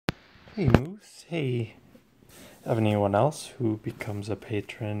Hey Moose, hey. Of anyone else who becomes a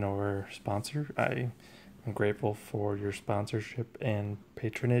patron or sponsor, I am grateful for your sponsorship and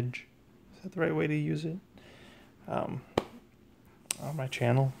patronage. Is that the right way to use it? Um, on my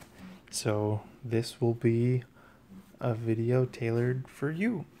channel. So this will be a video tailored for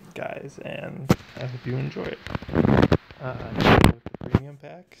you guys, and I hope you enjoy it. With the premium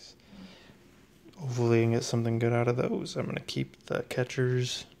packs, hopefully I can get something good out of those. I'm gonna keep the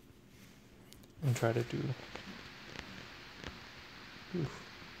catchers and try to do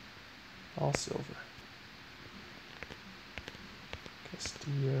all silver.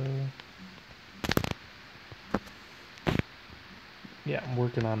 Castillo. Yeah, I'm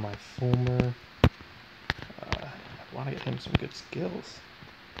working on my Fulmer. I want to get him some good skills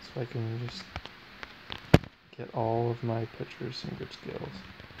so I can just get all of my pitchers some good skills.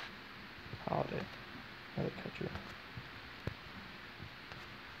 Holiday, another catcher.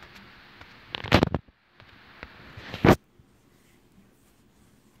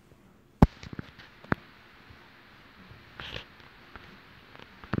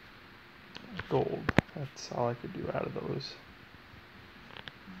 Gold. That's all I could do out of those.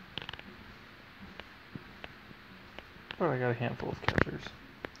 But I got a handful of catchers,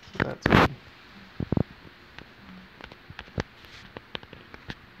 so that's good.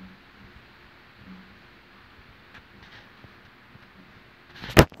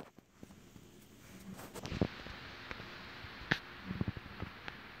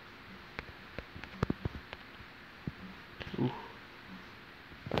 Ooh.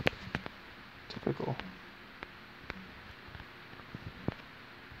 Typical.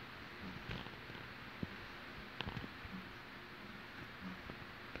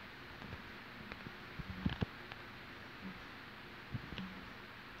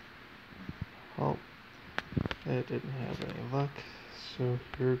 Well, it didn't have any luck, so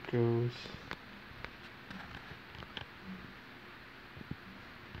here goes.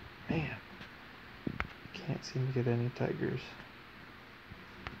 Man, can't seem to get any tigers.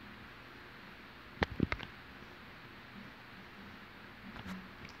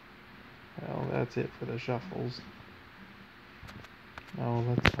 Well, that's it for the shuffles. Now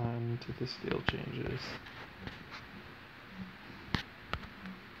let's on to the skill changes.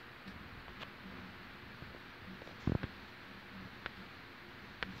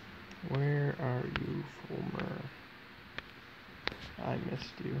 Where are you, Fulmer? I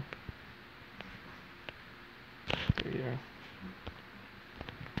missed you. There you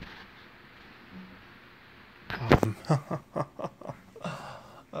are.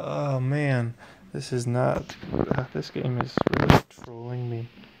 Oh man, this is not. This game is really trolling me.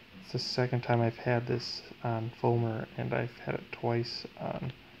 It's the second time I've had this on Fulmer, and I've had it twice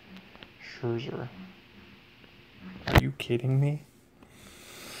on Scherzer. Are you kidding me?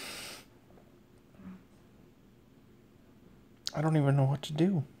 I don't even know what to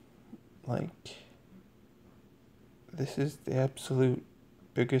do. Like, this is the absolute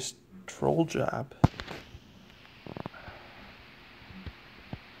biggest troll job.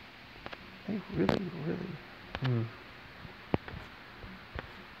 They really. I mean,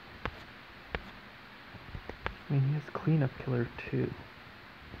 he has cleanup killer too.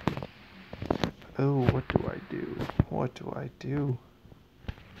 Oh, what do I do? What do I do?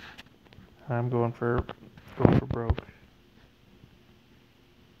 I'm going for broke.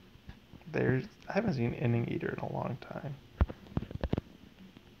 I haven't seen an inning eater in a long time.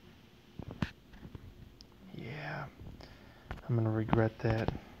 Yeah, I'm gonna regret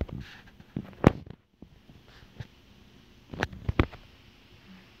that.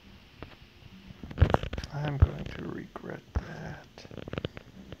 I'm going to regret that.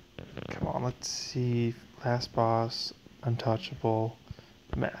 Come on, let's see. Last boss, untouchable,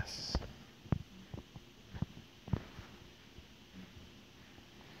 mess.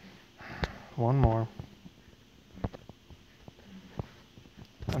 One more.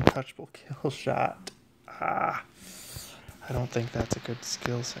 Untouchable kill shot. I don't think that's a good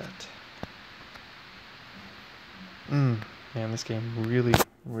skill set. Man, this game really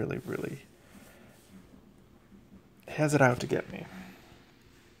has it out to get me.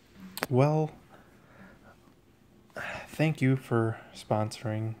 Well, thank you for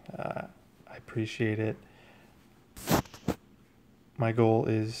sponsoring. I appreciate it. My goal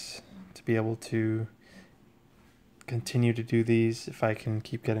is to be able to continue to do these if I can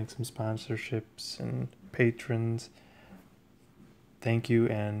keep getting some sponsorships and patrons. Thank you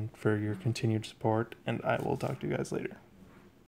and for your continued support, and I will talk to you guys later.